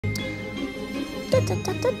Da, da,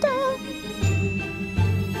 da, da, da.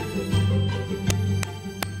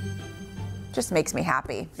 Just makes me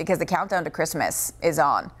happy because the countdown to Christmas is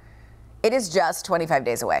on. It is just 25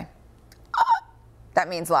 days away. That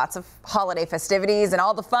means lots of holiday festivities and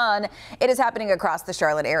all the fun. It is happening across the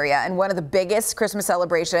Charlotte area, and one of the biggest Christmas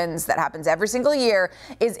celebrations that happens every single year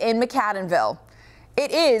is in McAdenville.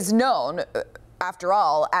 It is known, after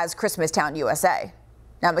all, as Christmastown, USA.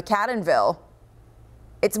 Now, McAdenville,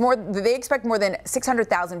 they expect more than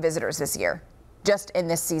 600,000 visitors this year, just in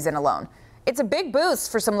this season alone. It's a big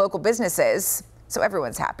boost for some local businesses, so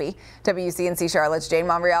everyone's happy. WCNC Charlotte's Jane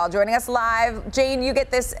Monreal joining us live. Jane, you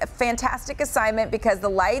get this fantastic assignment because the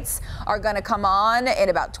lights are going to come on in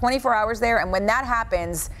about 24 hours there, and when that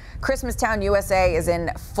happens, Christmastown, USA is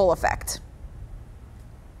in full effect.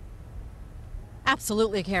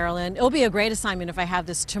 Absolutely, Carolyn. It'll be a great assignment if I have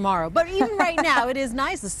this tomorrow. But even right now, it is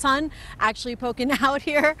nice. The sun actually poking out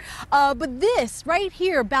here. But this right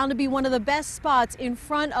here, bound to be one of the best spots in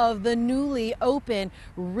front of the newly open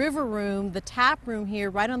river room, the tap room here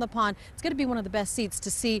right on the pond. It's going to be one of the best seats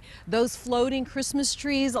to see those floating Christmas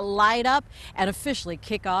trees light up and officially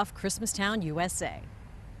kick off Christmastown, USA.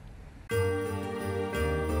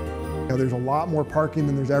 There's a lot more parking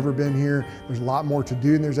than there's ever been here. There's a lot more to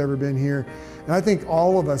do than there's ever been here. And I think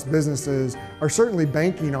all of us businesses are certainly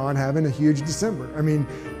banking on having a huge December. I mean,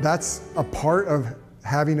 that's a part of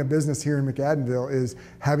having a business here in McAdenville, is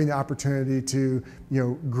having the opportunity to,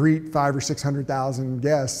 greet 500,000 or 600,000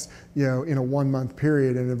 guests, in a 1 month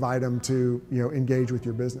period and invite them to, engage with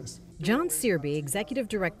your business. John Searby, executive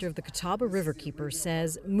director of the Catawba Riverkeeper,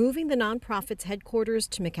 says moving the nonprofit's headquarters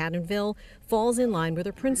to McAdenville falls in line with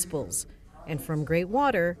their principles. And from great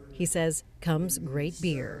water, he says, comes great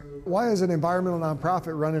beer. Why is an environmental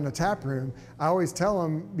nonprofit running a tap room? I always tell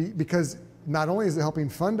them because not only is it helping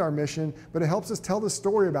fund our mission, but it helps us tell the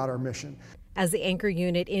story about our mission. As the anchor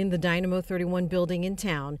unit in the Dynamo 31 building in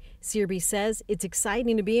town, Searby says it's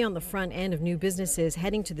exciting to be on the front end of new businesses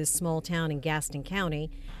heading to this small town in Gaston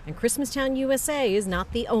County, and Christmastown, USA is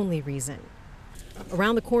not the only reason.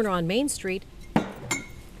 Around the corner on Main Street,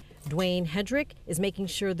 Dwayne Hedrick is making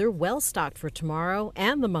sure they're well stocked for tomorrow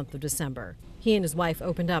and the month of December. He and his wife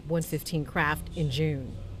opened up 115 Craft in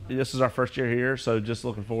June. This is our first year here, so just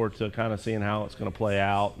looking forward to kind of seeing how it's going to play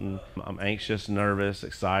out. And I'm anxious, nervous,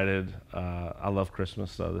 excited. I love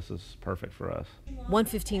Christmas, so this is perfect for us.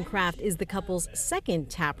 115 Craft is the couple's second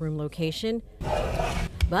taproom location,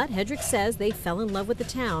 but Hedrick says they fell in love with the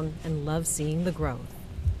town and love seeing the growth.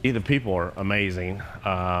 The people are amazing.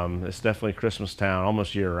 It's definitely Christmastown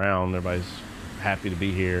almost year round. Everybody's happy to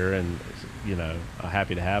be here and,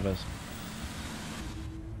 happy to have us.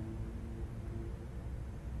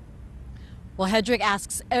 Well, Hedrick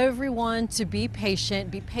asks everyone to be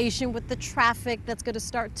patient with the traffic that's going to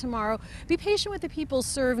start tomorrow. Be patient with the people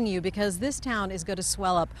serving you because this town is going to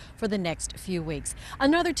swell up for the next few weeks.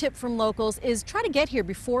 Another tip from locals is try to get here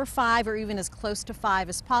before 5 or even as close to 5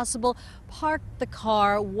 as possible. Park the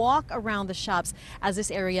car, walk around the shops as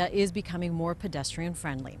this area is becoming more pedestrian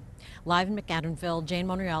friendly. Live in McAdenville, Jane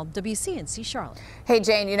Monreal, WCNC Charlotte. Hey,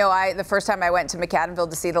 Jane, the first time I went to McAdenville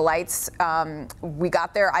to see the lights, we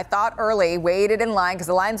got there, I thought early, waited in line, because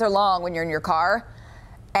the lines are long when you're in your car.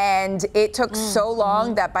 And it took so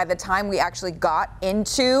long that by the time we actually got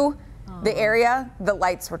into the area, the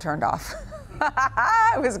lights were turned off.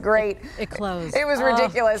 It was great. It closed. It was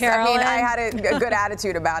ridiculous. Carolyn. I had a good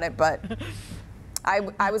attitude about it, but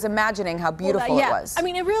I was imagining how beautiful it was.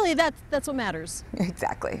 That's what matters.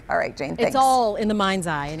 Exactly. All right, Jane, thanks. It's all in the mind's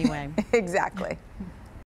eye anyway. Exactly.